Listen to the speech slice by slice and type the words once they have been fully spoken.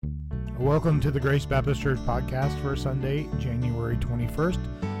Welcome to the Grace Baptist Church podcast for Sunday, January 21st,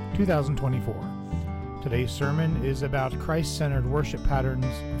 2024. Today's sermon is about Christ-centered worship patterns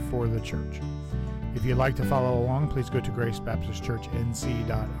for the church. If you'd like to follow along, please go to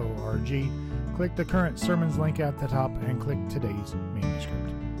gracebaptistchurchnc.org, click the current sermons link at the top, and click today's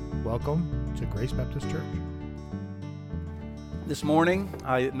manuscript. Welcome to Grace Baptist Church. This morning,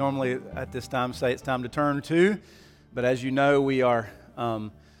 I normally at this time say it's time to turn to, but as you know, we are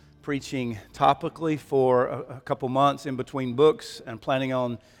preaching topically for a couple months in between books, and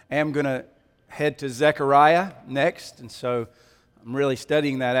I'm going to head to Zechariah next, and so I'm really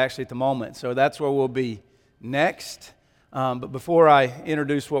studying that actually at the moment. So that's where we'll be next. But before I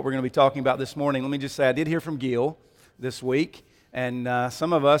introduce what we're going to be talking about this morning, let me just say I did hear from Gil this week, and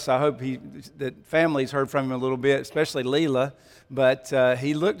some of us, I hope that families heard from him a little bit, especially Leela, but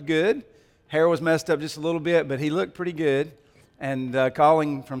he looked good. Hair was messed up just a little bit, but he looked pretty good. And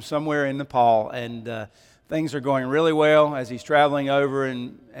calling from somewhere in Nepal, and things are going really well as he's traveling over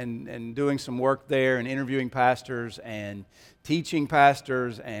and doing some work there and interviewing pastors and teaching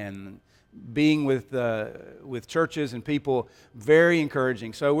pastors and being with churches and people. Very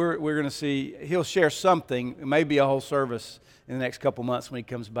encouraging. So we're going to see, he'll share something, it may be a whole service in the next couple months when he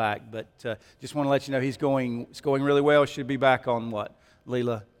comes back, but just want to let you know it's going really well. Should be back on what,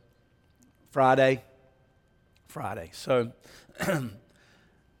 Leela? Friday. So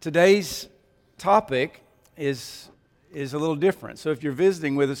today's topic is a little different. So if you're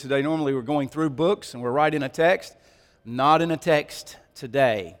visiting with us today, normally we're going through books and we're right in a text. Not in a text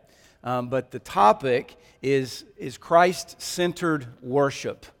today. But the topic is Christ-centered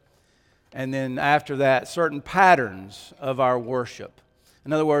worship. And then after that, certain patterns of our worship.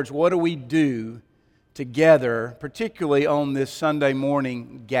 In other words, what do we do together, particularly on this Sunday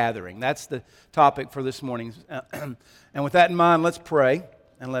morning gathering? That's the topic for this morning. And with that in mind, let's pray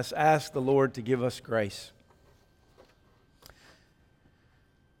and let's ask the Lord to give us grace.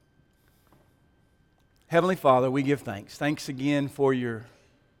 Heavenly Father, we give thanks. Thanks again for your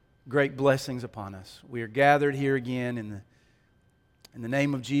great blessings upon us. We are gathered here again in the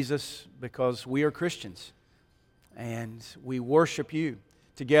name of Jesus because we are Christians and we worship you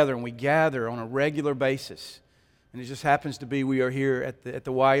together, and we gather on a regular basis. And it just happens to be we are here at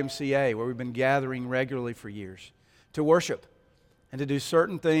the YMCA, where we've been gathering regularly for years to worship and to do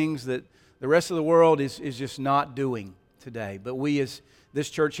certain things that the rest of the world is just not doing today. But we, as this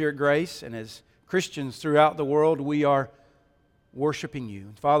church here at Grace and as Christians throughout the world, we are worshiping you.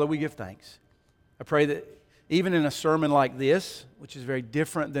 And Father, we give thanks. I pray that even in a sermon like this, which is very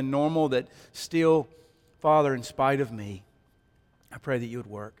different than normal, that still, Father, in spite of me, I pray that you would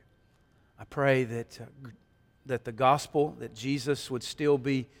work. I pray that the gospel, that Jesus would still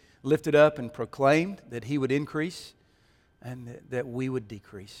be lifted up and proclaimed, that he would increase, and that we would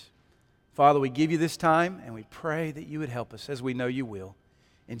decrease. Father, we give you this time, and we pray that you would help us, as we know you will.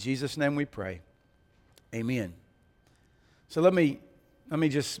 In Jesus' name we pray. Amen. So let me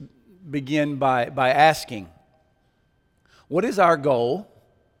just begin by asking, what is our goal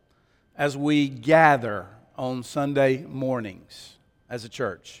as we gather on Sunday mornings as a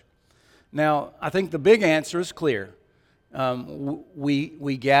church? Now, I think the big answer is clear.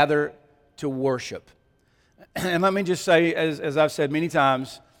 We gather to worship. And let me just say, as I've said many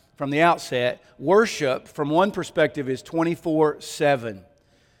times from the outset, worship from one perspective is 24/7.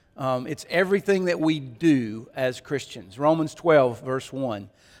 It's everything that we do as Christians. Romans 12, verse 1.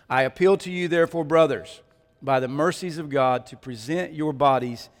 I appeal to you, therefore, brothers, by the mercies of God, to present your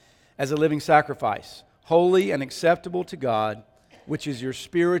bodies as a living sacrifice, holy and acceptable to God, which is your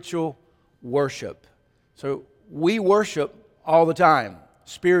spiritual worship. So we worship all the time,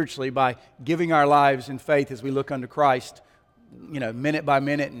 spiritually, by giving our lives in faith as we look unto Christ, minute by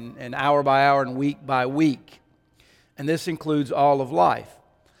minute and hour by hour and week by week. And this includes all of life.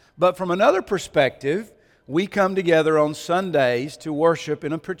 But from another perspective, we come together on Sundays to worship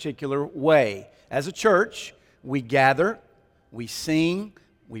in a particular way. As a church, we gather, we sing,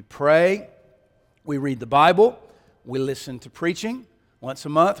 we pray, we read the Bible, we listen to preaching. Once a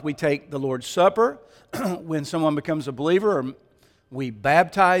month, we take the Lord's Supper. When someone becomes a believer, we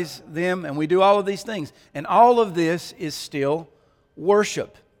baptize them, and we do all of these things. And all of this is still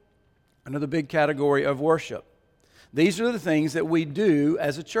worship, another big category of worship. These are the things that we do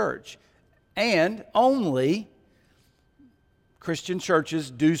as a church. And only Christian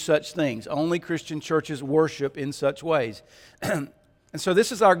churches do such things. Only Christian churches worship in such ways. And so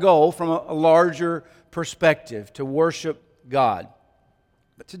this is our goal from a larger perspective, to worship God.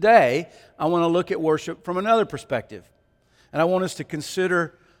 But today, I want to look at worship from another perspective. And I want us to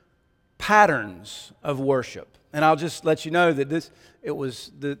consider patterns of worship. And I'll just let you know that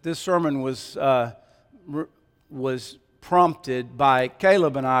this sermon was prompted by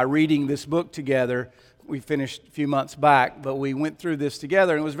Caleb and I reading this book together. We finished a few months back, but we went through this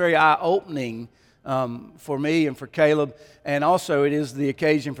together, and it was very eye-opening for me and for Caleb, and also it is the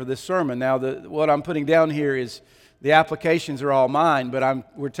occasion for this sermon. Now, what I'm putting down here is the applications are all mine, but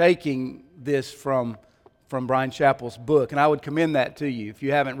we're taking this from Bryan Chapell's book, and I would commend that to you. If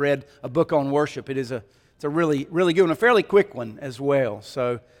you haven't read a book on worship, it's a really, really good one, a fairly quick one as well.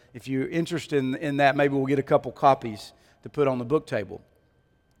 So if you're interested in that, maybe we'll get a couple copies to put on the book table.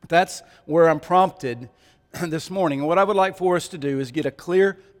 That's where I'm prompted this morning. And what I would like for us to do is get a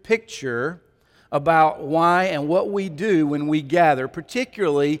clear picture about why and what we do when we gather,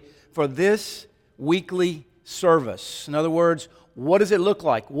 particularly for this weekly service. In other words, what does it look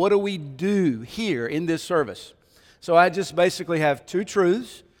like? What do we do here in this service? So I just basically have two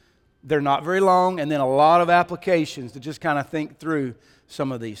truths. They're not very long, and then a lot of applications to just kind of think through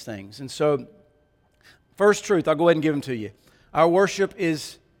some of these things. And so, first truth, I'll go ahead and give them to you. Our worship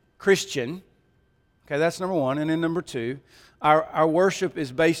is Christian. Okay, that's number one. And then number two, our worship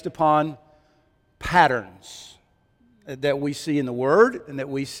is based upon patterns that we see in the Word and that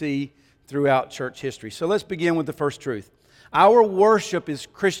we see throughout church history. So let's begin with the first truth. Our worship is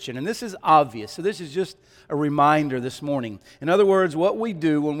Christian, and this is obvious. So this is just a reminder this morning. In other words, what we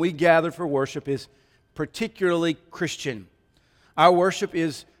do when we gather for worship is particularly Christian. Our worship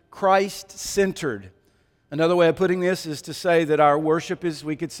is Christ-centered. Another way of putting this is to say that our worship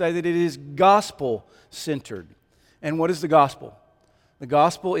we could say that it is gospel-centered. And what is the gospel? The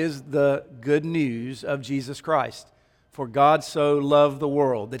gospel is the good news of Jesus Christ. For God so loved the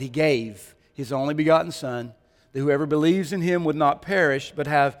world that He gave His only begotten Son, that whoever believes in Him would not perish but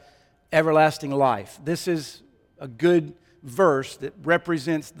have everlasting life. This is a good verse that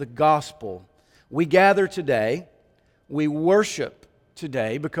represents the gospel. We gather today, we worship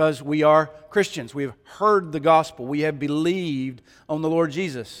today because we are Christians. We have heard the gospel. We have believed on the Lord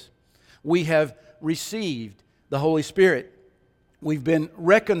Jesus. We have received the Holy Spirit. We've been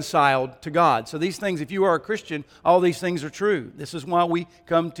reconciled to God. So these things, if you are a Christian, all these things are true. This is why we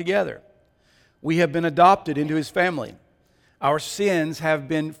come together. We have been adopted into His family. Our sins have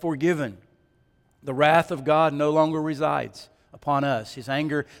been forgiven. The wrath of God no longer resides upon us. His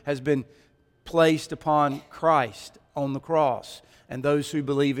anger has been placed upon Christ on the cross. And those who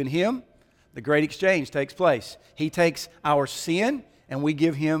believe in Him, the great exchange takes place. He takes our sin and we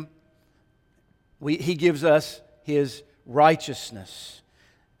give Him, He gives us His righteousness.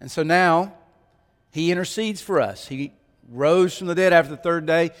 And so now He intercedes for us. He rose from the dead after the third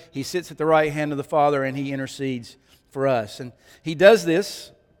day. He sits at the right hand of the Father and He intercedes for us. And He does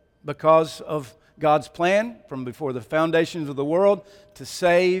this because of God's plan from before the foundations of the world to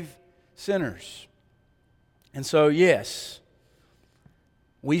save sinners. And so, yes,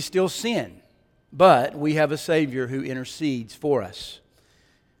 we still sin, but we have a Savior who intercedes for us.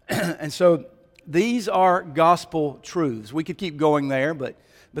 And so these are gospel truths. We could keep going there, but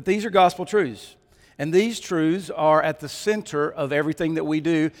these are gospel truths. And these truths are at the center of everything that we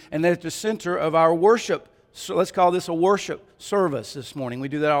do, and they're at the center of our worship. So let's call this a worship service this morning. We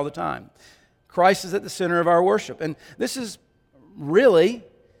do that all the time. Christ is at the center of our worship. And this is really,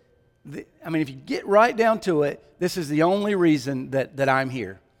 if you get right down to it, this is the only reason that I'm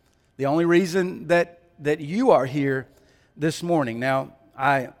here. The only reason that you are here this morning. Now,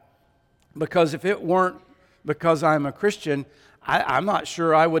 because if it weren't because I'm a Christian, I'm not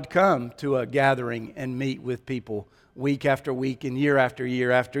sure I would come to a gathering and meet with people week after week and year after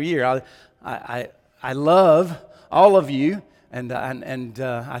year after year. I love all of you, and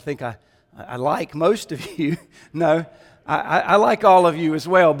I think I like most of you. No, I like all of you as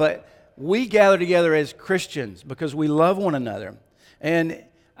well, but we gather together as Christians because we love one another. And,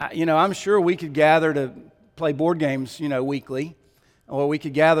 I'm sure we could gather to play board games, weekly, or we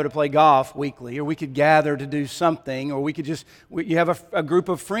could gather to play golf weekly, or we could gather to do something, or we could you have a group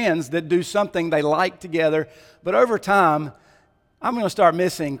of friends that do something they like together. But over time, I'm going to start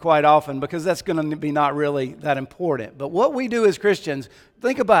missing quite often because that's going to be not really that important. But what we do as Christians,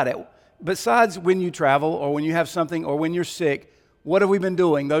 think about it. Besides when you travel or when you have something or when you're sick, what have we been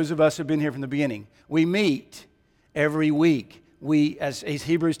doing? Those of us who have been here from the beginning. We meet every week. We, as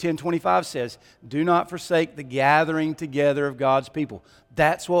Hebrews 10:25 says, do not forsake the gathering together of God's people.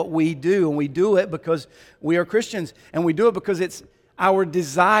 That's what we do, and we do it because we are Christians, and we do it because it's our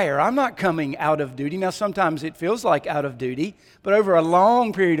desire. I'm not coming out of duty. Now, sometimes it feels like out of duty, but over a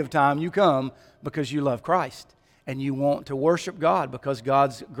long period of time, you come because you love Christ, and you want to worship God because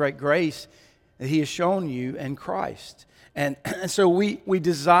God's great grace that He has shown you in Christ. And so we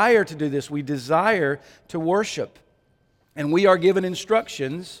desire to do this. We desire to worship. And we are given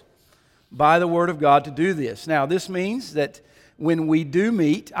instructions by the Word of God to do this. Now, this means that when we do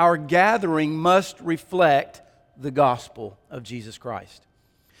meet, our gathering must reflect the gospel of Jesus Christ.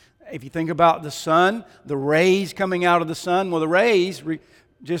 If you think about the sun, the rays coming out of the sun, well, the rays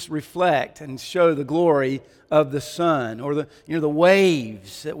just reflect and show the glory of the sun. Or the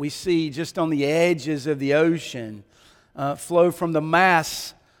waves that we see just on the edges of the ocean flow from the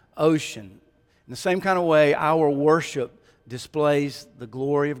mass ocean. In the same kind of way, our worship displays the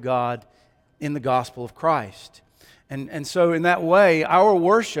glory of God in the gospel of Christ. And so in that way, our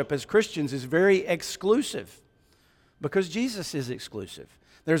worship as Christians is very exclusive because Jesus is exclusive.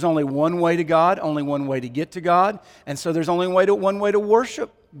 There's only one way to God, only one way to get to God, and so there's only one way to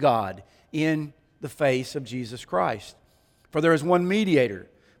worship God in the face of Jesus Christ. For there is one mediator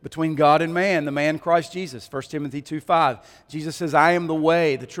between God and man, the man Christ Jesus. 1 Timothy 2:5. Jesus says, I am the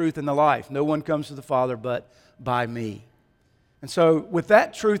way, the truth, and the life. No one comes to the Father but by me. And so with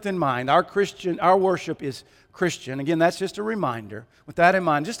that truth in mind, our worship is Christian. Again, that's just a reminder. With that in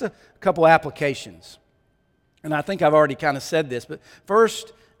mind, just a couple applications. And I think I've already kind of said this, but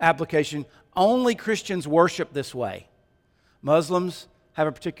first application, only Christians worship this way. Muslims have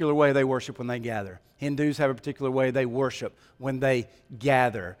a particular way they worship when they gather. Hindus have a particular way they worship when they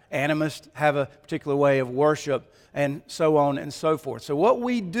gather. Animists have a particular way of worship, and so on and so forth. So what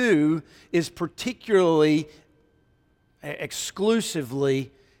we do is particularly,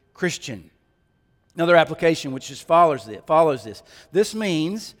 exclusively Christian. Another application which just follows this. This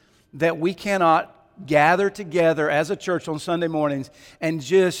means that we cannot gather together as a church on Sunday mornings and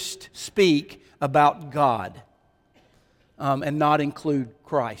just speak about God and not include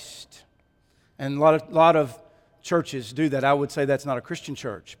Christ. And a lot of churches do that. I would say that's not a Christian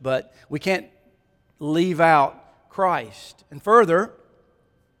church, but we can't leave out Christ. And further,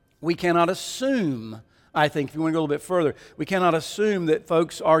 we cannot assume, I think, if you want to go a little bit further, we cannot assume that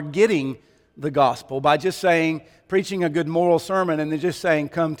folks are getting the gospel by just preaching a good moral sermon and then just saying,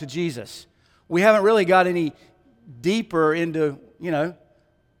 come to Jesus. We haven't really got any deeper into,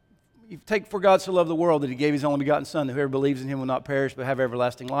 you take for God so loved the world that He gave His only begotten Son, that whoever believes in Him will not perish but have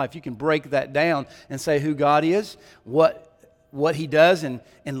everlasting life. You can break that down and say who God is, what He does in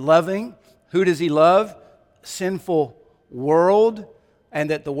loving. Who does He love? Sinful world, and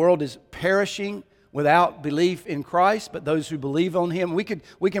that the world is perishing without belief in Christ, but those who believe on Him. We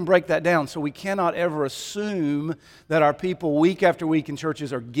can break that down. So we cannot ever assume that our people week after week in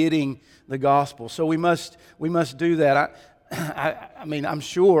churches are getting the gospel. So we must do that.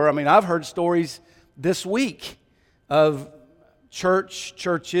 I've heard stories this week of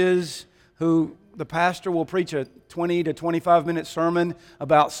churches who the pastor will preach a 20 to 25 minute sermon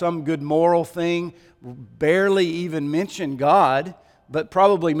about some good moral thing, barely even mention God, but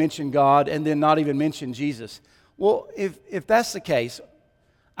probably mention God and then not even mention Jesus. Well, if that's the case,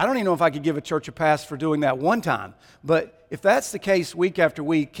 I don't even know if I could give a church a pass for doing that one time. But if that's the case week after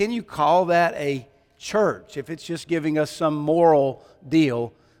week, can you call that a church if it's just giving us some moral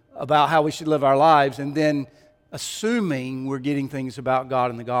deal about how we should live our lives and then assuming we're getting things about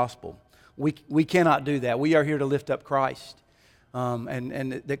God and the gospel? We cannot do that. We are here to lift up Christ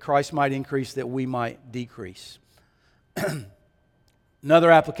and that Christ might increase, that we might decrease.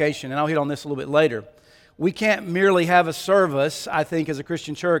 Another application, and I'll hit on this a little bit later. We can't merely have a service, I think, as a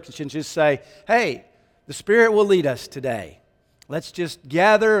Christian church and just say, hey, the Spirit will lead us today. Let's just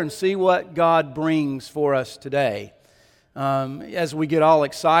gather and see what God brings for us today. As we get all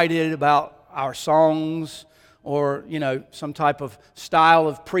excited about our songs or, some type of style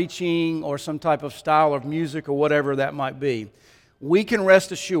of preaching or some type of style of music or whatever that might be, we can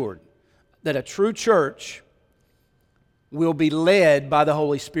rest assured that a true church will be led by the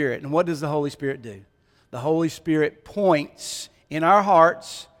Holy Spirit. And what does the Holy Spirit do? The Holy Spirit points in our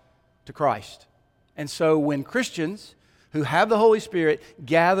hearts to Christ. And so when Christians who have the Holy Spirit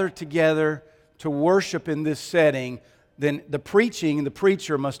gather together to worship in this setting, then the preaching and the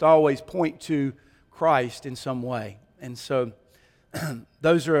preacher must always point to Christ in some way. And so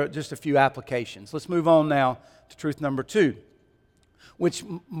those are just a few applications. Let's move on now to truth number 2, which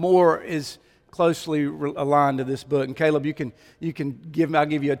more is closely aligned to this book. And Caleb, I'll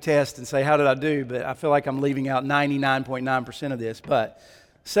give you a test and say, how did I do? But I feel like I'm leaving out 99.9% of this. But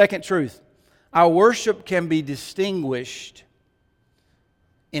second truth, our worship can be distinguished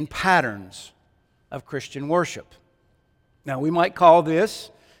in patterns of Christian worship. Now, you might call this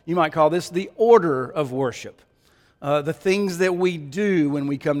the order of worship. The things that we do when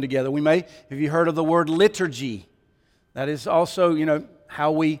we come together. Have you heard of the word liturgy? That is also,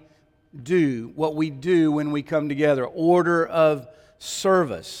 how we do, what we do when we come together, order of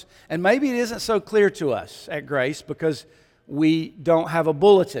service. And maybe it isn't so clear to us at Grace because we don't have a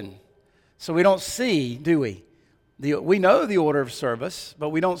bulletin. So we don't see, do we? We know the order of service, but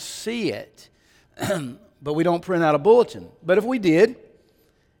we don't see it. But we don't print out a bulletin. But if we did,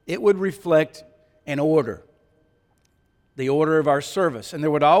 it would reflect an order, the order of our service. And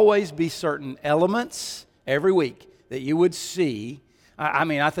there would always be certain elements every week that you would see.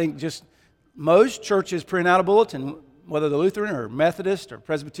 I think just most churches print out a bulletin, whether they're Lutheran or Methodist or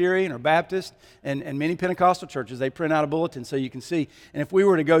Presbyterian or Baptist, and many Pentecostal churches, they print out a bulletin so you can see. And if we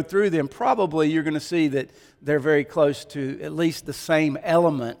were to go through them, probably you're going to see that they're very close to at least the same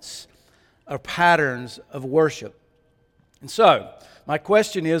elements or patterns of worship. And so, my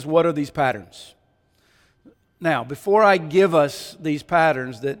question is, what are these patterns? Now, before I give us these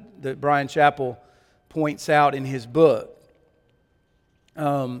patterns that Bryan Chapell points out in his book,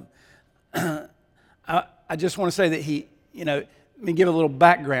 I just want to say that let me give a little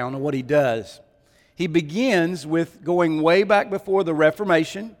background on what he does. He begins with going way back before the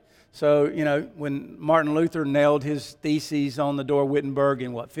Reformation. So, when Martin Luther nailed his theses on the door of Wittenberg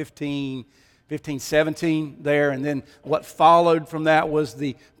in 1517 there, and then what followed from that was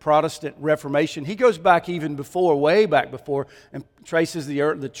the Protestant Reformation. He goes back even before, way back before, and traces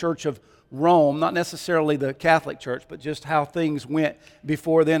the Church of Rome, not necessarily the Catholic Church, but just how things went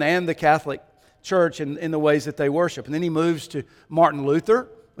before then, and the Catholic Church in the ways that they worship. And then he moves to Martin Luther,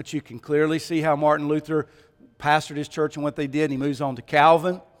 which you can clearly see how Martin Luther pastored his church and what they did. And he moves on to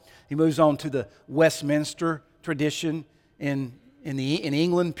Calvin. He moves on to the Westminster tradition in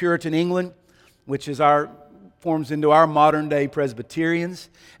England, Puritan England, which is forms into our modern day Presbyterians.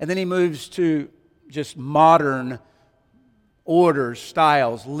 And then he moves to just modern orders,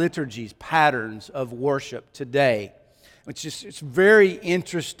 styles, liturgies, patterns of worship today, which is it's very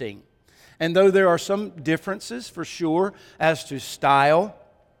interesting. And though there are some differences for sure as to style,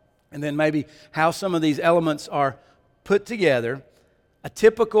 and then maybe how some of these elements are put together, a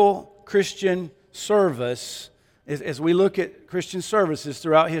typical Christian service, as we look at Christian services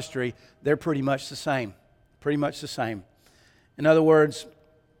throughout history, they're pretty much the same. Pretty much the same. In other words,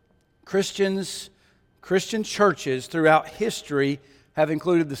 Christian churches throughout history have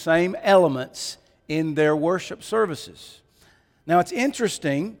included the same elements in their worship services. Now, it's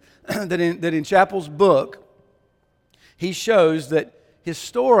interesting that in Chapell's book, he shows that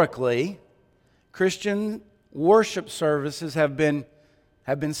historically, Christian worship services have been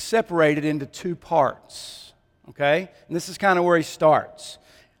separated into two parts. Okay? And this is kind of where he starts.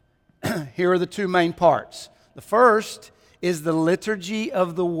 Here are the two main parts. The first is the liturgy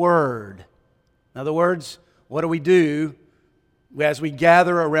of the Word. In other words, what do we do as we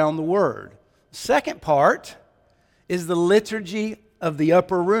gather around the Word? The second part is the liturgy of the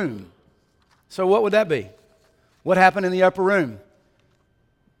upper room. So what would that be? What happened in the upper room?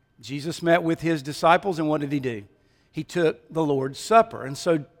 Jesus met with his disciples, and what did he do? He took the Lord's Supper. And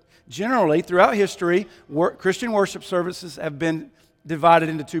so generally, throughout history, Christian worship services have been divided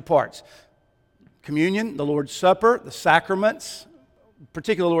into two parts. Communion, the Lord's Supper, the sacraments,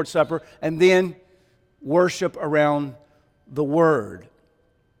 particular Lord's Supper, and then worship around the Word.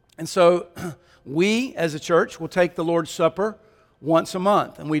 And so we, as a church, will take the Lord's Supper once a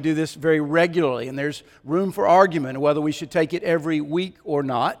month, and we do this very regularly, and there's room for argument whether we should take it every week or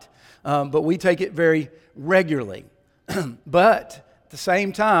not, but we take it very regularly. But at the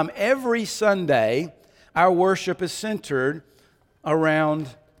same time, every Sunday, our worship is centered around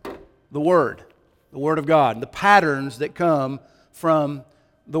the Word of God, the patterns that come from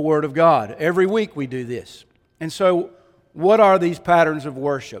the Word of God. Every week we do this. And so, what are these patterns of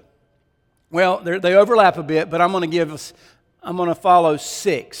worship? Well, they overlap a bit, but I'm going to follow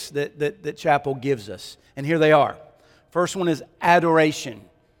six that Chapell gives us. And here they are. First one is adoration.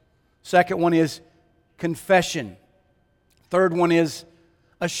 Second one is confession. Third one is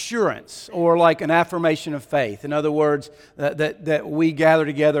assurance, or like an affirmation of faith. In other words, that we gather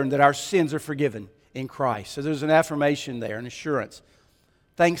together and that our sins are forgiven in Christ. So there's an affirmation there, an assurance.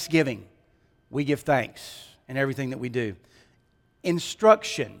 Thanksgiving. We give thanks in everything that we do.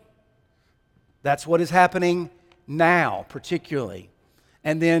 Instruction. That's what is happening now, particularly.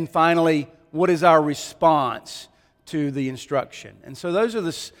 And then finally, what is our response to the instruction? And so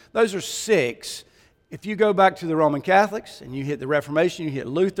those are six. If you go back to the Roman Catholics and you hit the Reformation, you hit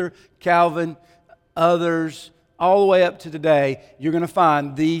Luther, Calvin, others, all the way up to today, you're going to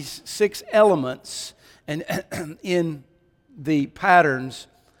find these six elements in the patterns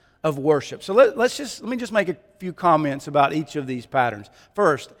of worship. So let me just make a few comments about each of these patterns.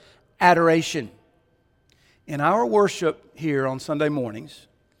 First, adoration. In our worship here on Sunday mornings,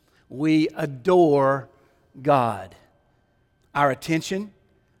 we adore God. Our attention,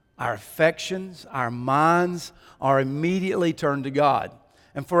 our affections, our minds are immediately turned to God.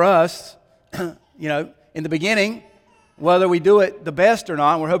 And for us, in the beginning, whether we do it the best or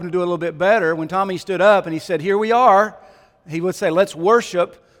not, we're hoping to do it a little bit better. When Tommy stood up and he said, "Here we are," he would say, "Let's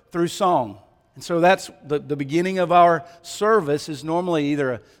worship through song." And so that's the beginning of our service is normally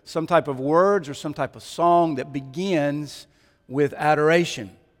either some type of words or some type of song that begins with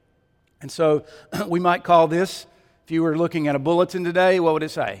adoration. And so we might call this, if you were looking at a bulletin today, what would it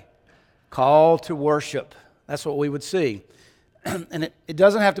say? Call to worship. That's what we would see. And it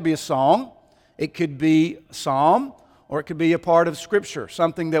doesn't have to be a song. It could be a psalm, or it could be a part of Scripture,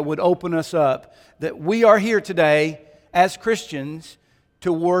 something that would open us up, that we are here today as Christians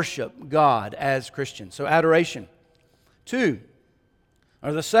to worship God as Christians. So adoration. The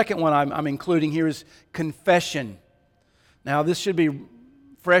second one I'm including here is confession. Now this should be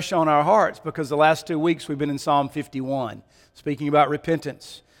fresh on our hearts because the last 2 weeks we've been in Psalm 51, speaking about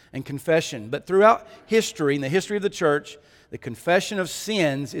repentance and confession. But throughout history, in the history of the church, the confession of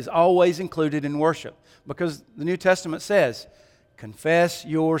sins is always included in worship because the New Testament says, confess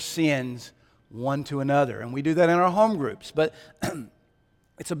your sins one to another. And we do that in our home groups. But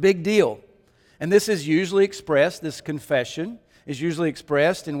it's a big deal. And this is usually expressed, this confession is usually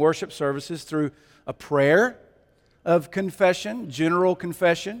expressed in worship services through a prayer of confession, general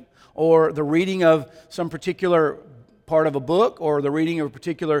confession, or the reading of some particular part of a book, or the reading of a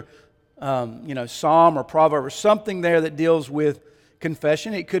particular psalm or proverb, or something there that deals with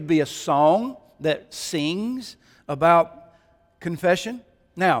confession. It could be a song that sings about confession.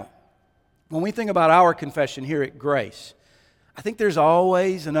 Now, when we think about our confession here at Grace, I think there's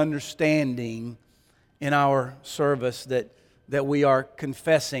always an understanding in our service that we are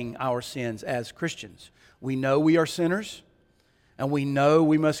confessing our sins as Christians. We know we are sinners, and we know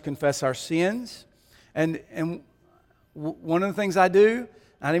we must confess our sins. And one of the things I do,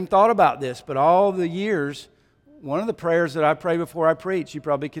 I hadn't even thought about this, but all the years, one of the prayers that I pray before I preach, you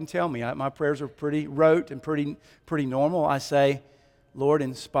probably can tell me, my prayers are pretty rote and pretty normal. I say, Lord,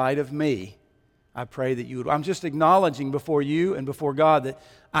 in spite of me, I pray that you would. I'm just acknowledging before you and before God that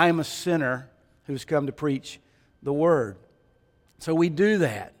I am a sinner who's come to preach the Word. So we do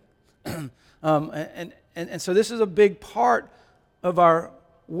that. And so this is a big part of our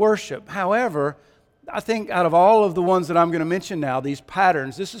worship. However, I think out of all of the ones that I'm going to mention now, these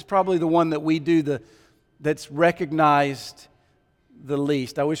patterns, this is probably the one that we do that's recognized the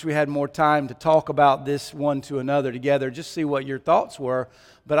least. I wish we had more time to talk about this one to another together, just see what your thoughts were.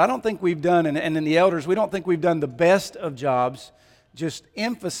 But I don't think we've done, and in the elders, we don't think we've done the best of jobs just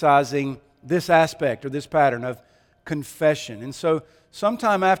emphasizing this aspect or this pattern of confession. And so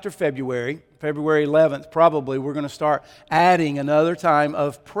sometime after February 11th, probably, we're going to start adding another time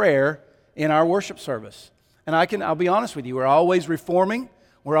of prayer in our worship service. And I'll be honest with you, we're always reforming,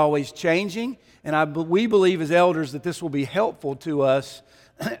 we're always changing, and we believe as elders that this will be helpful to us.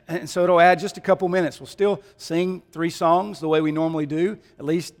 And so it'll add just a couple minutes. We'll still sing 3 songs the way we normally do, at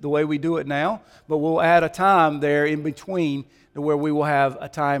least the way we do it now, but we'll add a time there in between where we will have a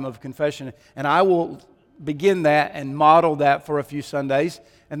time of confession. And I will begin that and model that for a few Sundays,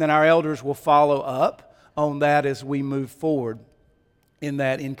 and then our elders will follow up on that as we move forward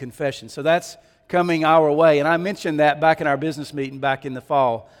in confession. So that's coming our way, and I mentioned that back in our business meeting back in the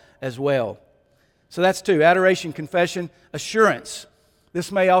fall as well. So that's 2, adoration, confession, assurance.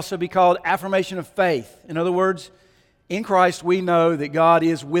 This may also be called affirmation of faith. In other words, in Christ we know that God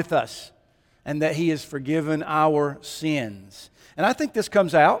is with us and that He has forgiven our sins. And I think this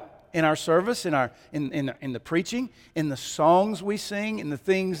comes out in our service, in the preaching, in the songs we sing, in the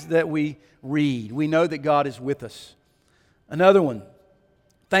things that we read. We know that God is with us. Another one,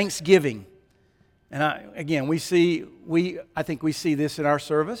 thanksgiving. And I think we see this in our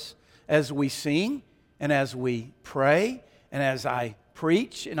service as we sing and as we pray and as I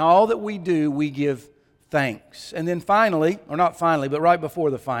preach. And all that we do, we give thanks. And then finally, or not finally, but right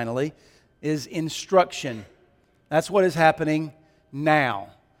before the finally, is instruction. That's what is happening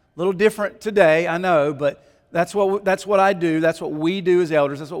now. A little different today, I know, but that's what I do. That's what we do as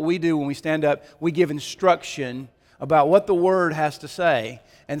elders. That's what we do when we stand up. We give instruction about what the Word has to say.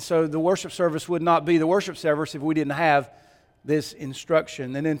 And so the worship service would not be the worship service if we didn't have this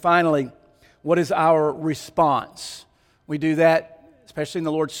instruction. And then finally, what is our response? We do that especially in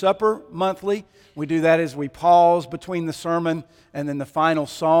the Lord's Supper monthly. We do that as we pause between the sermon and then the final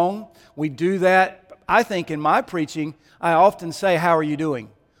song. We do that, I think, in my preaching, I often say, how are you doing?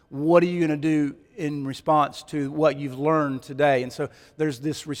 What are you going to do in response to what you've learned today? And so there's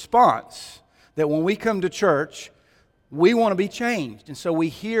this response that when we come to church, we want to be changed. And so we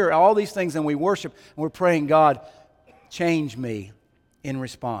hear all these things and we worship, and we're praying, God, change me in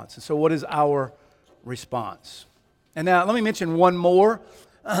response. And so what is our response? And now let me mention one more,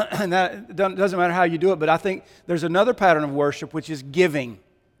 and that doesn't matter how you do it, but I think there's another pattern of worship, which is giving.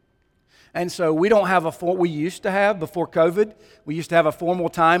 And so we don't have we used to have, before COVID, we used to have a formal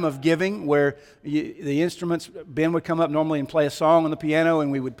time of giving where the instruments, Ben would come up normally and play a song on the piano, and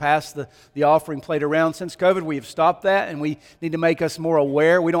we would pass the offering plate around. Since COVID, we have stopped that, and we need to make us more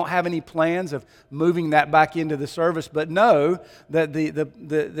aware. We don't have any plans of moving that back into the service, but know that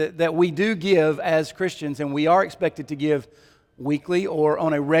that we do give as Christians, and we are expected to give weekly or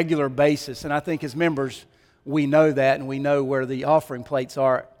on a regular basis. And I think as members, we know that, and we know where the offering plates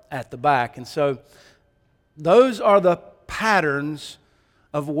are at the back. And so those are the patterns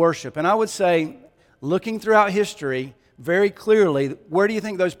of worship. And I would say, looking throughout history very clearly, where do you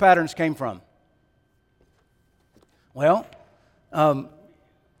think those patterns came from? Well,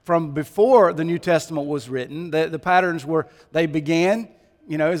 from before the New Testament was written, the patterns they began,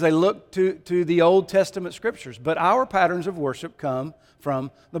 as they looked to the Old Testament scriptures. But our patterns of worship come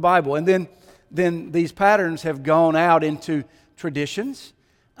from the Bible. And then these patterns have gone out into traditions.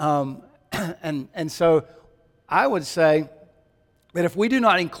 And so I would say that if we do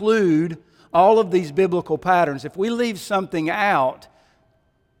not include all of these biblical patterns, if we leave something out,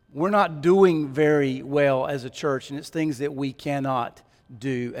 we're not doing very well as a church, and it's things that we cannot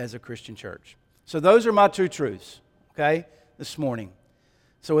do as a Christian church. So those are my two truths, okay, this morning.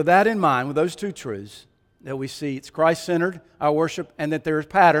 So with that in mind, with those two truths, that we see it's Christ-centered, our worship, and that there's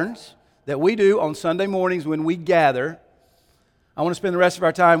patterns that we do on Sunday mornings when we gather, I want to spend the rest of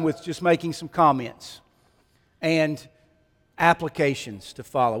our time with just making some comments and applications to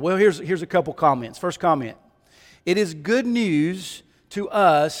follow. Well, here's a couple comments. First comment: it is good news to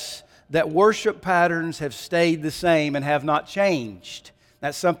us that worship patterns have stayed the same and have not changed.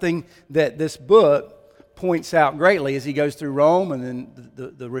 That's something that this book points out greatly as he goes through Rome and then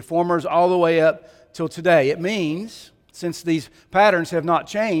the reformers all the way up till today. It means, since these patterns have not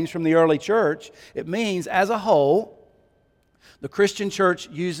changed from the early church, it means as a whole, the Christian church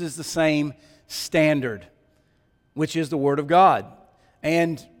uses the same standard, which is the Word of God.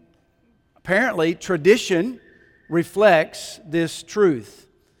 And apparently, tradition reflects this truth.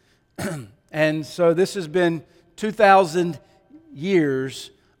 And so this has been 2,000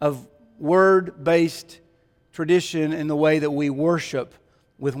 years of Word-based tradition in the way that we worship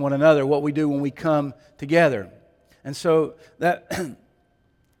with one another, what we do when we come together. And so that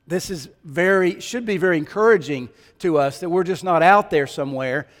this should be very encouraging to us, that we're just not out there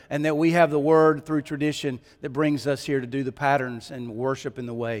somewhere, and that we have the Word through tradition that brings us here to do the patterns and worship in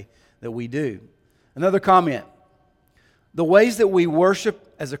the way that we do. Another comment: the ways that we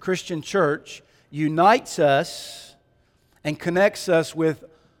worship as a Christian church unites us and connects us with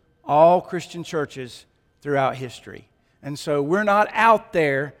all Christian churches throughout history. And so we're not out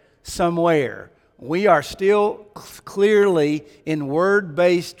there somewhere. We are still clearly in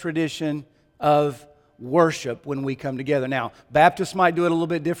word-based tradition of worship when we come together. Now, Baptists might do it a little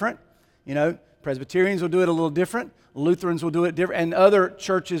bit different. Presbyterians will do it a little different. Lutherans will do it different. And other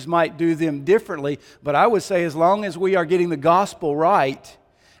churches might do them differently. But I would say as long as we are getting the gospel right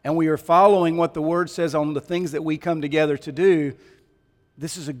and we are following what the Word says on the things that we come together to do,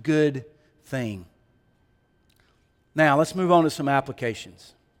 this is a good thing. Now, let's move on to some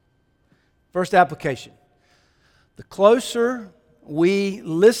applications. First application: the closer we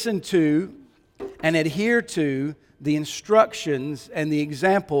listen to and adhere to the instructions and the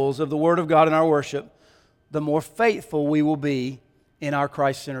examples of the Word of God in our worship, the more faithful we will be in our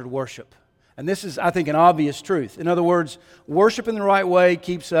Christ-centered worship. And this is, I think, an obvious truth. In other words, worship in the right way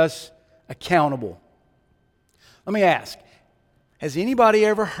keeps us accountable. Let me ask, has anybody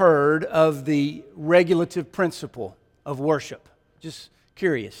ever heard of the regulative principle of worship? Just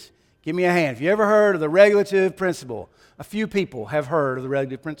curious. Give me a hand. Have you ever heard of the regulative principle? A few people have heard of the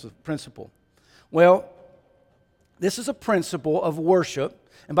regulative principle. Well, this is a principle of worship.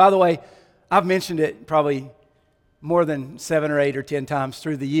 And by the way, I've mentioned it probably more than 7 or 8 or 10 times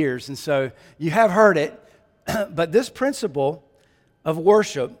through the years. And so you have heard it. But this principle of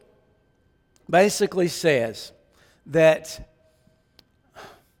worship basically says that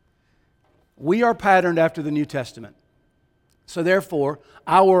we are patterned after the New Testament. So therefore,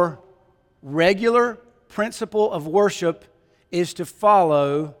 our regular principle of worship is to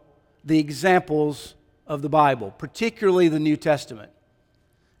follow the examples of the Bible, particularly the New Testament.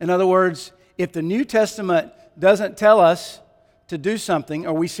 In other words, if the New Testament doesn't tell us to do something,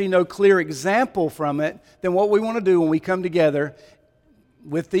 or we see no clear example from it, then what we want to do when we come together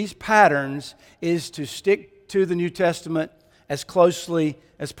with these patterns is to stick to the New Testament as closely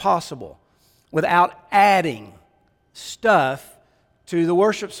as possible without adding stuff to the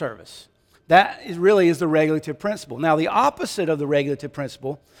worship service. That really is the regulative principle. Now, the opposite of the regulative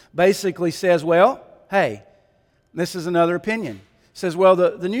principle basically says, well, hey, this is another opinion. It says, well,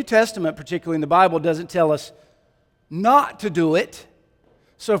 the New Testament, particularly in the Bible, doesn't tell us not to do it.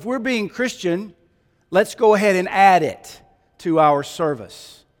 So if we're being Christian, let's go ahead and add it to our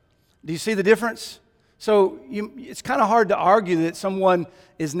service. Do you see the difference? So it's kind of hard to argue that someone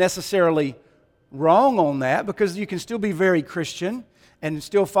is necessarily wrong on that, because you can still be very Christian and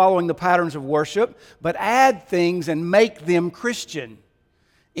still following the patterns of worship, but add things and make them Christian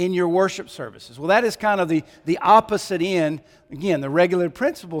in your worship services. Well, that is kind of the opposite end. Again, the regular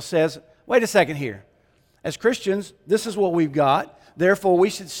principle says, wait a second here. As Christians, this is what we've got. Therefore, we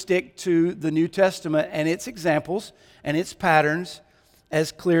should stick to the New Testament and its examples and its patterns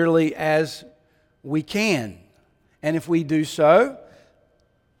as clearly as we can. And if we do so,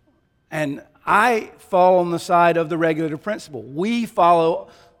 and I fall on the side of the regulative principle. We follow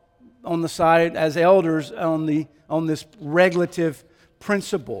on the side as elders on this regulative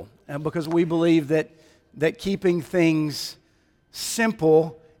principle, and because we believe that keeping things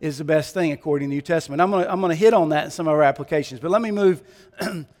simple is the best thing according to the New Testament. I'm going to hit on that in some of our applications, but let me move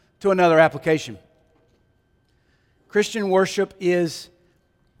to another application. Christian worship is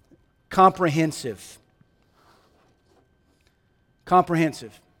comprehensive.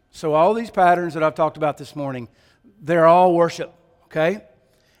 Comprehensive. So all these patterns that I've talked about this morning, they're all worship, okay?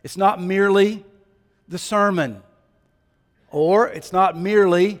 It's not merely the sermon, or it's not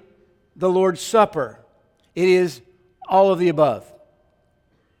merely the Lord's Supper. It is all of the above.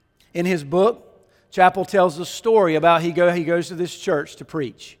 In his book, Chapell tells a story about he goes to this church to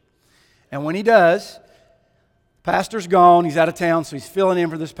preach. And when he does, pastor's gone, he's out of town, so he's filling in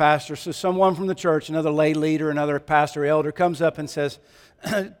for this pastor. So someone from the church, another lay leader, another pastor, elder, comes up and says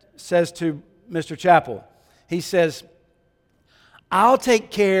to Mr. Chapell, he says, I'll take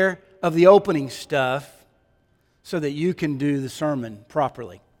care of the opening stuff so that you can do the sermon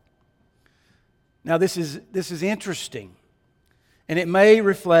properly. Now this is interesting, and it may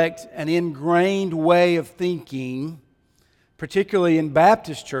reflect an ingrained way of thinking, particularly in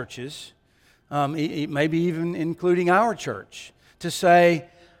Baptist churches, maybe even including our church, to say,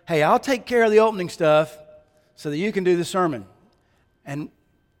 hey, I'll take care of the opening stuff so that you can do the sermon. And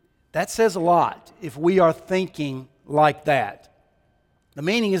that says a lot if we are thinking like that. The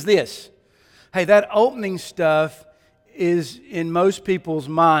meaning is this. Hey, that opening stuff is in most people's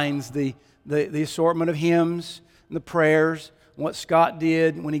minds the assortment of hymns and the prayers, what Scott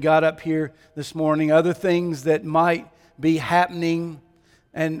did when he got up here this morning, other things that might be happening,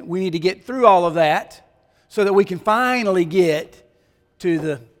 and we need to get through all of that so that we can finally get to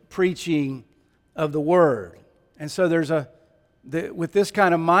the preaching of the Word. And so with this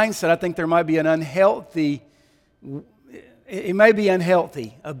kind of mindset, I think there might be it may be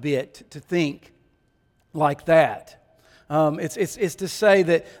unhealthy a bit to think like that. It's to say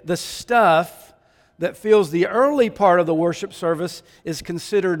that the stuff that fills the early part of the worship service is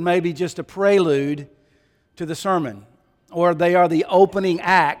considered maybe just a prelude to the sermon, or they are the opening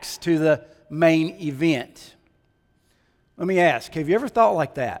acts to the main event. Let me ask, have you ever thought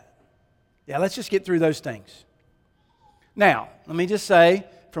like that? Yeah, let's just get through those things. Now, let me just say,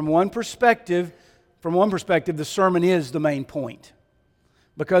 from one perspective, the sermon is the main point,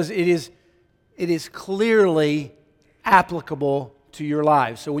 because it is clearly applicable to your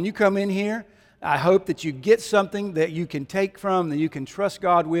lives. So when you come in here, I hope that you get something that you can take from, that you can trust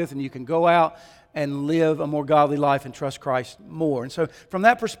God with, and you can go out and live a more godly life and trust Christ more. And so from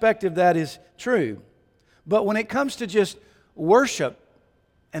that perspective, that is true. But when it comes to just worship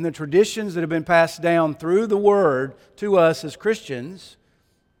and the traditions that have been passed down through the Word to us as Christians,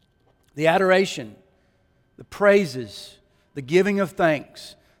 the adoration, the praises, the giving of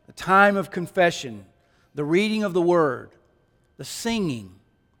thanks, the time of confession, the reading of the Word, the singing,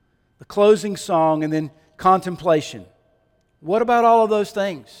 the closing song, and then contemplation. What about all of those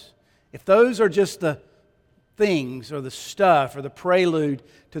things? If those are just the things or the stuff or the prelude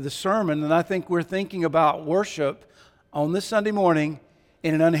to the sermon, then I think we're thinking about worship on this Sunday morning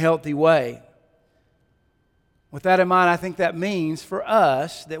in an unhealthy way. With that in mind, I think that means for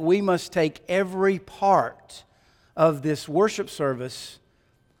us that we must take every part of this worship service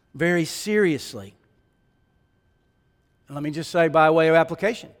very seriously. And let me just say by way of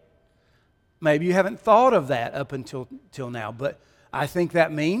application, maybe you haven't thought of that up until now, but I think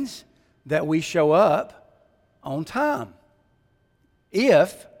that means that we show up on time.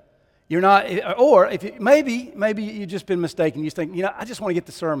 If you're not, or if maybe you've just been mistaken. You think, I just want to get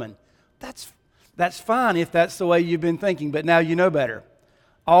the sermon. That's fine if that's the way you've been thinking, but now you know better.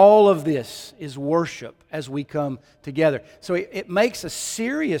 All of this is worship as we come together. So it makes a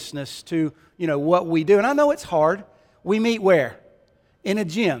seriousness to, what we do. And I know it's hard. We meet where? In a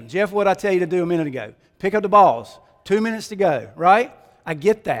gym. Jeff, what did I tell you to do a minute ago? Pick up the balls. 2 minutes to go, right? I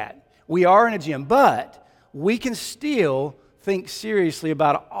get that. We are in a gym, but we can still think seriously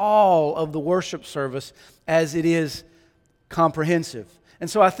about all of the worship service as it is comprehensive. And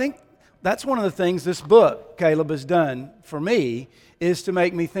so I think that's one of the things this book, Caleb, has done for me, is to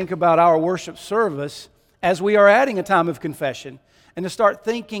make me think about our worship service as we are adding a time of confession, and to start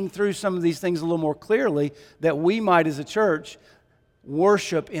thinking through some of these things a little more clearly, that we might as a church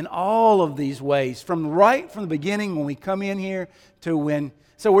worship in all of these ways, from the beginning when we come in here to when.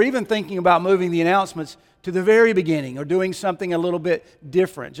 So we're even thinking about moving the announcements to the very beginning, or doing something a little bit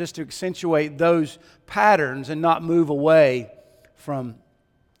different, just to accentuate those patterns and not move away from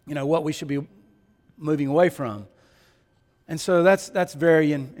what we should be moving away from. And so that's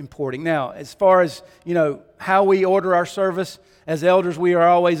very important. Now, as far as how we order our service, as elders, we are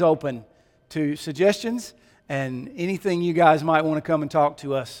always open to suggestions and anything you guys might want to come and talk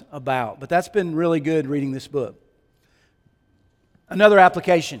to us about. But that's been really good reading this book. Another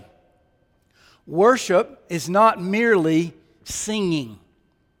application. Worship is not merely singing.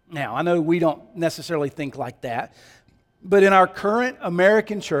 Now, I know we don't necessarily think like that, but in our current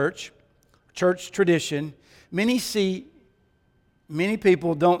American church tradition, many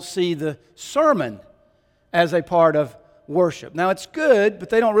people don't see the sermon as a part of worship. Now, it's good, but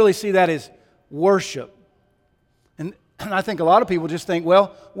they don't really see that as worship. And I think a lot of people just think,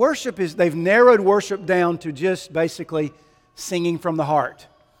 well, they've narrowed worship down to just basically singing from the heart.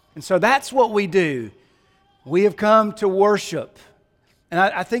 And so that's what we do. We have come to worship. And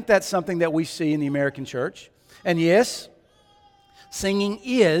I think that's something that we see in the American church. And yes, singing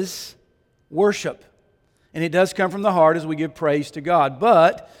is worship. And it does come from the heart as we give praise to God.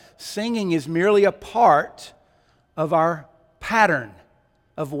 But singing is merely a part of our pattern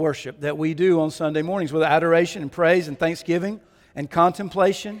of worship that we do on Sunday mornings, with adoration and praise and thanksgiving and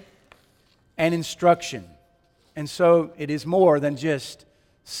contemplation and instruction. And so it is more than just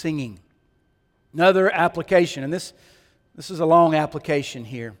singing. Another application, and this is a long application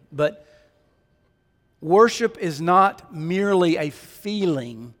here, but worship is not merely a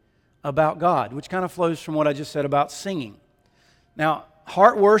feeling about God, which kind of flows from what I just said about singing. Now,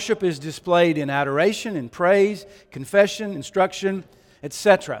 heart worship is displayed in adoration and praise, confession, instruction,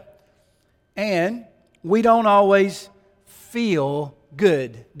 etc. And we don't always feel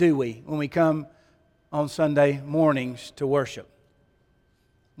good, do we, when we come on Sunday mornings to worship?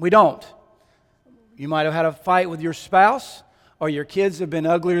 We don't. You might have had a fight with your spouse, or your kids have been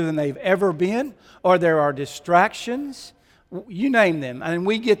uglier than they've ever been, or there are distractions. You name them, and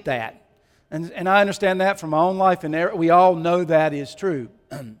we get that. And I understand that from my own life, and we all know that is true,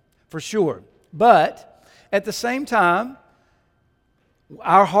 for sure. But at the same time,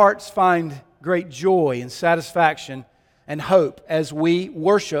 our hearts find great joy and satisfaction and hope as we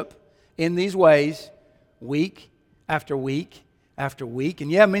worship in these ways week after week after week.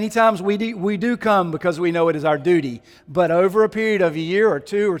 And yeah, many times we do come because we know it is our duty. But over a period of a year or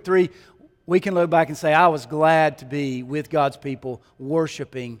two or three, we can look back and say, I was glad to be with God's people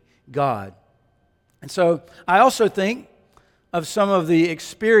worshiping God. And so I also think of some of the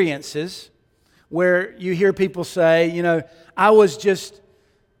experiences where you hear people say,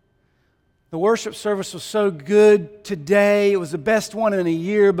 the worship service was so good today. It was the best one in a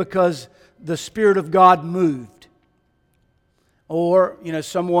year because the Spirit of God moved. Or,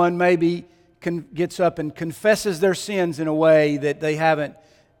 someone maybe gets up and confesses their sins in a way that they haven't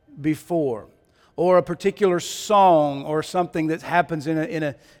before. Or a particular song or something that happens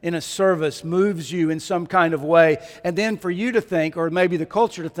in a service moves you in some kind of way. And then for you to think, or maybe the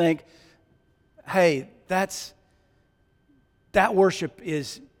culture to think, hey, that worship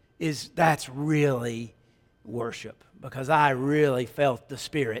that's really worship, because I really felt the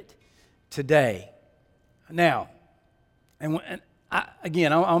Spirit today. Now,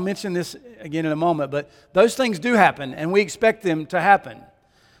 I'll mention this again in a moment, but those things do happen, and we expect them to happen.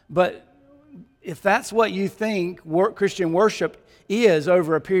 But if that's what you think Christian worship is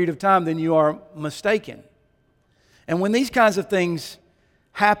over a period of time, then you are mistaken. And when these kinds of things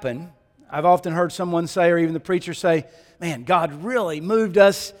happen, I've often heard someone say, or even the preacher say, man, God really moved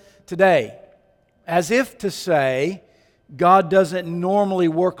us today. As if to say, God doesn't normally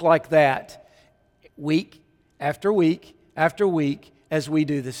work like that week after week after week, as we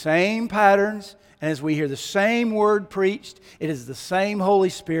do the same patterns and as we hear the same word preached. It is the same Holy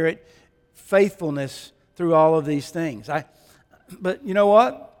Spirit faithfulness through all of these things. But you know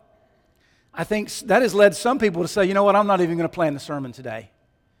what? I think that has led some people to say, you know what, I'm not even going to plan the sermon today.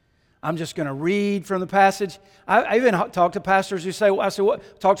 I'm just going to read from the passage. I even talk to pastors who say,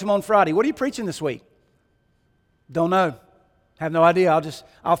 talk to them on Friday. What are you preaching this week? Don't know. Have no idea.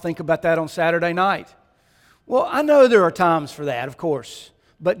 I'll think about that on Saturday night. Well, I know there are times for that, of course.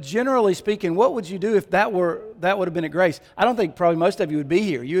 But generally speaking, what would you do if that would have been at Grace? I don't think probably most of you would be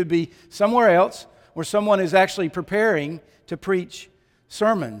here. You would be somewhere else where someone is actually preparing to preach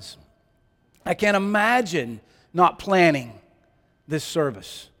sermons. I can't imagine not planning this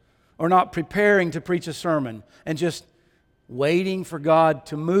service or not preparing to preach a sermon and just waiting for God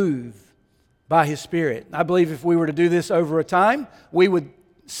to move by His Spirit. I believe if we were to do this over a time, we would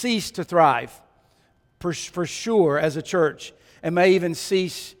cease to thrive for sure as a church, and may even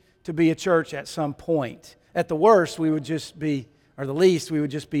cease to be a church at some point. At the worst, we would just be, or the least, we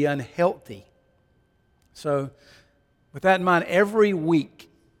would just be unhealthy. So, with that in mind, every week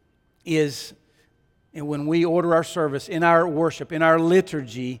is, and when we order our service, in our worship, in our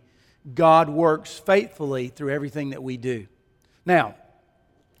liturgy, God works faithfully through everything that we do. Now,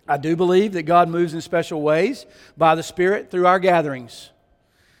 I do believe that God moves in special ways by the Spirit through our gatherings.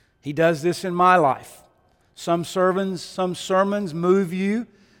 He does this in my life. Some sermons move you.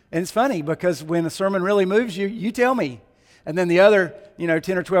 And it's funny because when a sermon really moves you, you tell me. And then the other, 10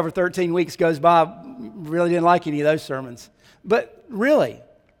 or 12 or 13 weeks goes by, really didn't like any of those sermons. But really,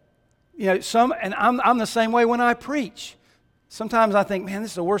 and I'm the same way when I preach. Sometimes I think, man,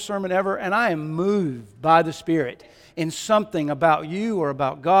 this is the worst sermon ever, and I am moved by the Spirit in something about you or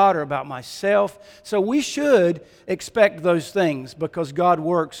about God or about myself. So we should expect those things because God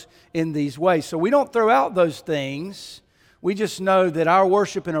works in these ways. So we don't throw out those things. We just know that our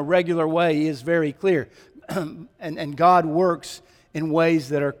worship in a regular way is very clear. and God works in ways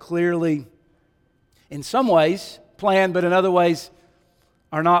that are clearly, in some ways, planned, but in other ways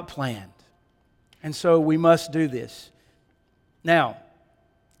are not planned. And so we must do this. Now,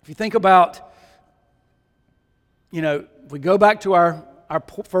 if you think about, if we go back to our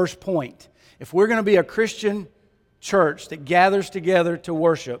first point, if we're going to be a Christian church that gathers together to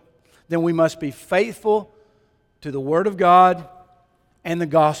worship, then we must be faithful to the Word of God and the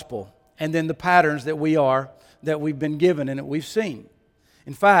gospel, and then the patterns that we've been given and that we've seen.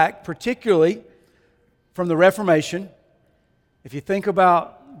 In fact, particularly from the Reformation, if you think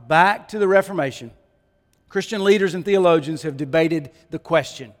about back to the Reformation, Christian leaders and theologians have debated the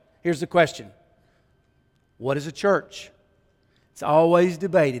question. Here's the question. What is a church? It's always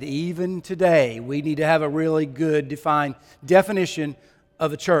debated. Even today, we need to have a really good defined definition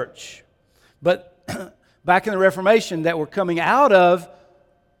of a church. But back in the Reformation, that were coming out of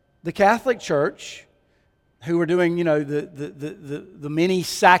the Catholic Church, who were doing, the many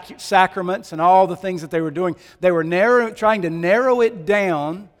sacraments and all the things that they were doing, they were trying to narrow it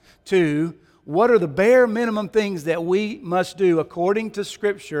down to what are the bare minimum things that we must do according to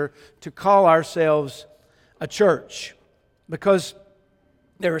Scripture to call ourselves a church. Because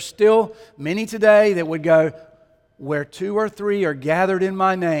there are still many today that would go, where 2 or 3 are gathered in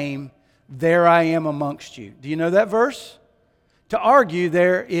my name, there I am amongst you. Do you know that verse? To argue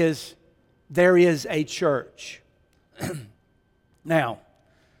there is a church. Now,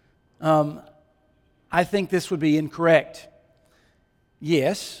 I think this would be incorrect.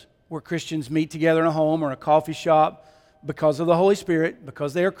 Yes, where Christians meet together in a home or in a coffee shop because of the Holy Spirit,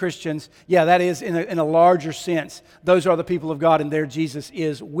 because they are Christians. Yeah, that is in a larger sense. Those are the people of God and there Jesus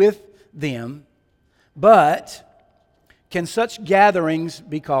is with them. But can such gatherings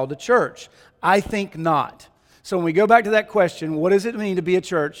be called a church? I think not. So when we go back to that question, what does it mean to be a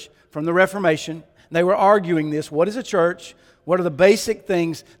church from the Reformation? They were arguing this. What is a church? What are the basic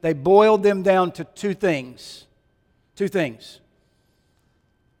things? They boiled them down to 2 things. 2 things.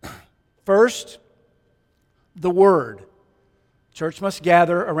 First, the Word. Church must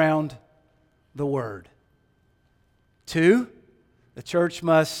gather around the Word. 2, the church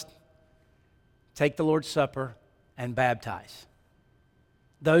must take the Lord's Supper and baptize.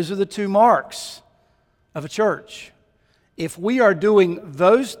 Those are the 2 marks of a church. If we are doing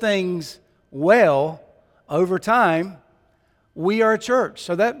those things well over time, we are a church.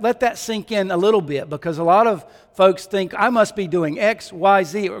 So let that sink in a little bit, because a lot of folks think, I must be doing X, Y,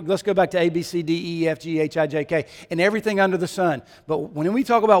 Z. Or let's go back to A, B, C, D, E, F, G, H, I, J, K, and everything under the sun. But when we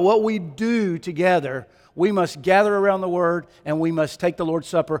talk about what we do together, we must gather around the Word, and we must take the Lord's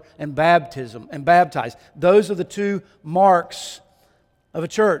Supper and baptize. Those are the 2 marks of a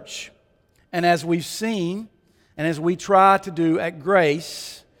church. And as we've seen, and as we try to do at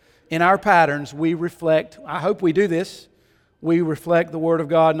Grace, in our patterns, we reflect, I hope we do this, we reflect the Word of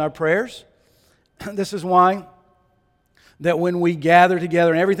God in our prayers. This is why that when we gather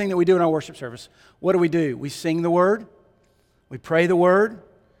together and everything that we do in our worship service, what do? We sing the Word, we pray the Word,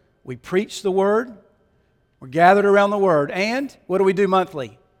 we preach the Word, we're gathered around the Word, and what do we do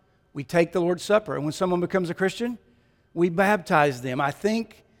monthly? We take the Lord's Supper, and when someone becomes a Christian, we baptize them. I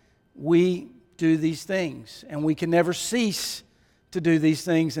think we do these things, and we can never cease to do these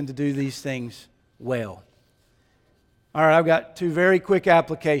things and to do these things well. All right, I've got 2 very quick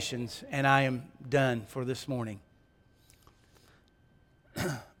applications, and I am done for this morning.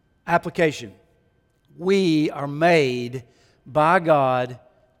 Application. We are made by God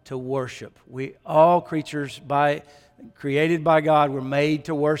to worship. We all creatures created by God, we're made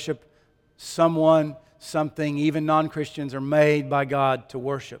to worship someone, something. Even non-Christians are made by God to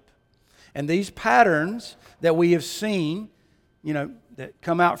worship. And these patterns that we have seen, that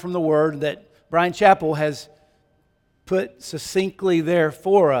come out from the Word that Bryan Chapell has put succinctly there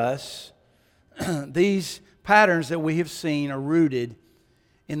for us, these patterns that we have seen are rooted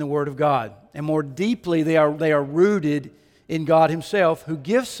in the Word of God. And more deeply, they are rooted in God Himself, who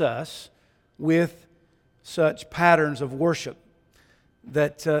gifts us with such patterns of worship.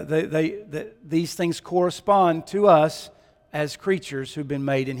 That these things correspond to us as creatures who've been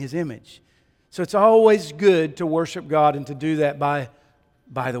made in His image. So it's always good to worship God and to do that by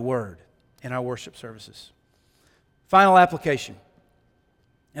the Word in our worship services. Final application.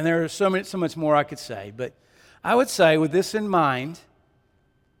 And there is so much more I could say, but I would say with this in mind,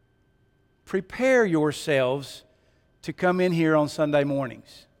 prepare yourselves to come in here on Sunday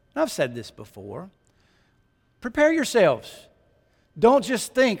mornings. And I've said this before. Prepare yourselves. Don't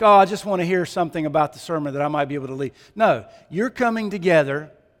just think, I just want to hear something about the sermon that I might be able to lead. No, you're coming together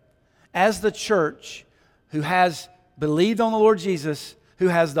as the church who has believed on the Lord Jesus, who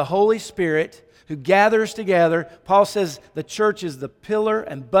has the Holy Spirit, who gathers together. Paul says the church is the pillar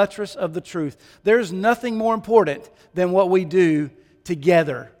and buttress of the truth. There's nothing more important than what we do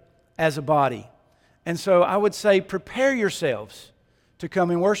together as a body. And so I would say prepare yourselves to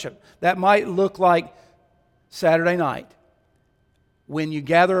come and worship. That might look like Saturday night. When you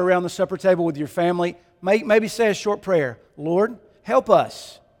gather around the supper table with your family, maybe say a short prayer. Lord, help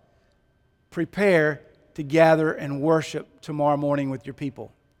us prepare to gather and worship tomorrow morning with your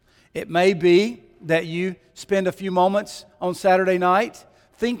people. It may be that you spend a few moments on Saturday night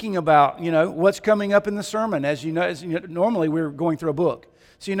thinking about, what's coming up in the sermon. As you know, normally we're going through a book.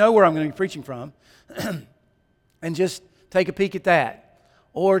 So you know where I'm going to be preaching from. And just take a peek at that.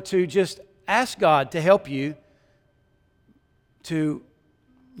 Or to just ask God to help you to,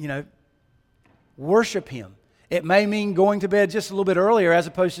 worship Him. It may mean going to bed just a little bit earlier as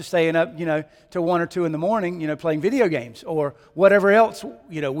opposed to staying up, till 1 or 2 in the morning, playing video games or whatever else,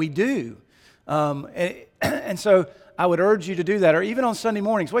 we do. And so I would urge you to do that. Or even on Sunday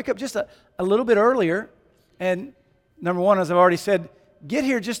mornings, wake up just a little bit earlier. And number one, as I've already said, get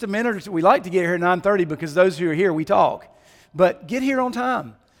here just a minute or two. We like to get here at 9:30 because those who are here, we talk. But get here on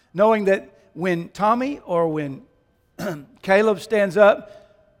time, knowing that when Tommy or when Caleb stands up,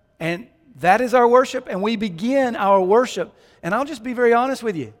 and that is our worship, and we begin our worship. And I'll just be very honest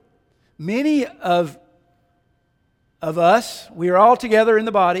with you. Many of us, we are all together in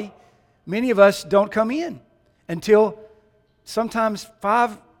the body, many of us don't come in until sometimes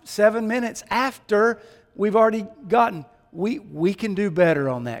 5-7 minutes after we've already gotten. We can do better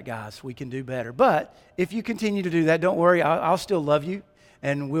on that, guys. We can do better. But if you continue to do that, don't worry. I'll still love you,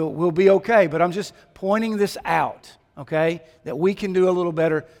 and we'll be okay. But I'm just pointing this out, okay? That we can do a little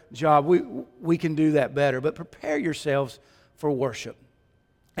better job. We can do that better. But prepare yourselves for worship.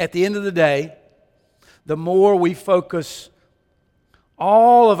 At the end of the day, the more we focus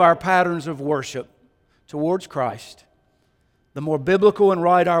all of our patterns of worship towards Christ, the more biblical and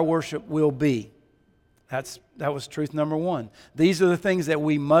right our worship will be. That was truth number one. These are the things that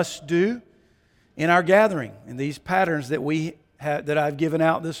we must do in our gathering, and these patterns that I've given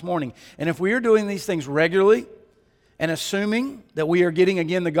out this morning. And if we are doing these things regularly and assuming that we are getting,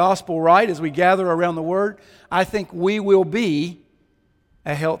 again, the gospel right as we gather around the Word, I think we will be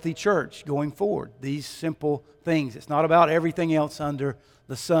a healthy church going forward. These simple things. It's not about everything else under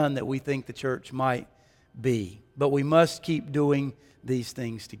the sun that we think the church might be. But we must keep doing these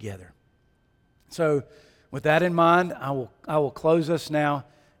things together. So, with that in mind, I will close us now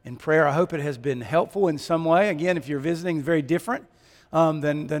in prayer. I hope it has been helpful in some way. Again, if you're visiting, very different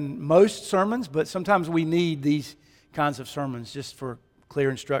than most sermons, but sometimes we need these kinds of sermons just for clear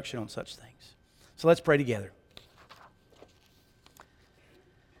instruction on such things. So let's pray together.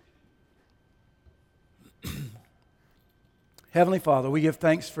 Heavenly Father, we give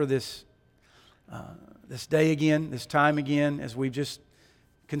thanks for this day again, this time again, as we've just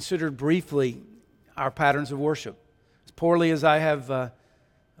considered briefly our patterns of worship. As poorly as I have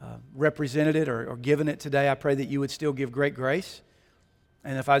represented it or given it today, I pray that you would still give great grace.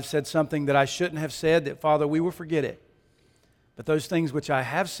 And if I've said something that I shouldn't have said, that, Father, we will forget it. But those things which I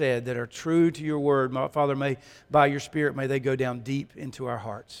have said that are true to your word, Father, may, by your Spirit, may they go down deep into our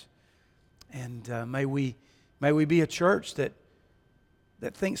hearts. And may we be a church that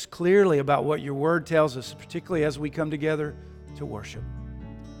thinks clearly about what your word tells us, particularly as we come together to worship.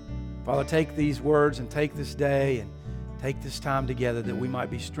 Father, take these words and take this day and take this time together that we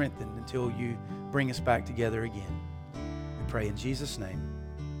might be strengthened until you bring us back together again. We pray in Jesus' name.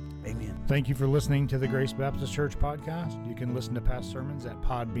 Amen. Thank you for listening to the Grace Baptist Church podcast. You can listen to past sermons at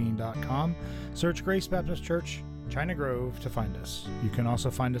podbean.com. Search Grace Baptist Church, China Grove to find us. You can also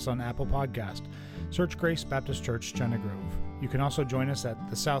find us on Apple Podcast. Search Grace Baptist Church, China Grove. You can also join us at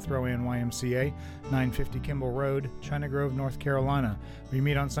the South Rowan YMCA, 950 Kimball Road, China Grove, North Carolina. We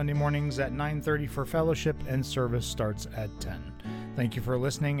meet on Sunday mornings at 9:30 for fellowship, and service starts at 10. Thank you for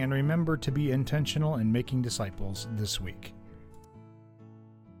listening, and remember to be intentional in making disciples this week.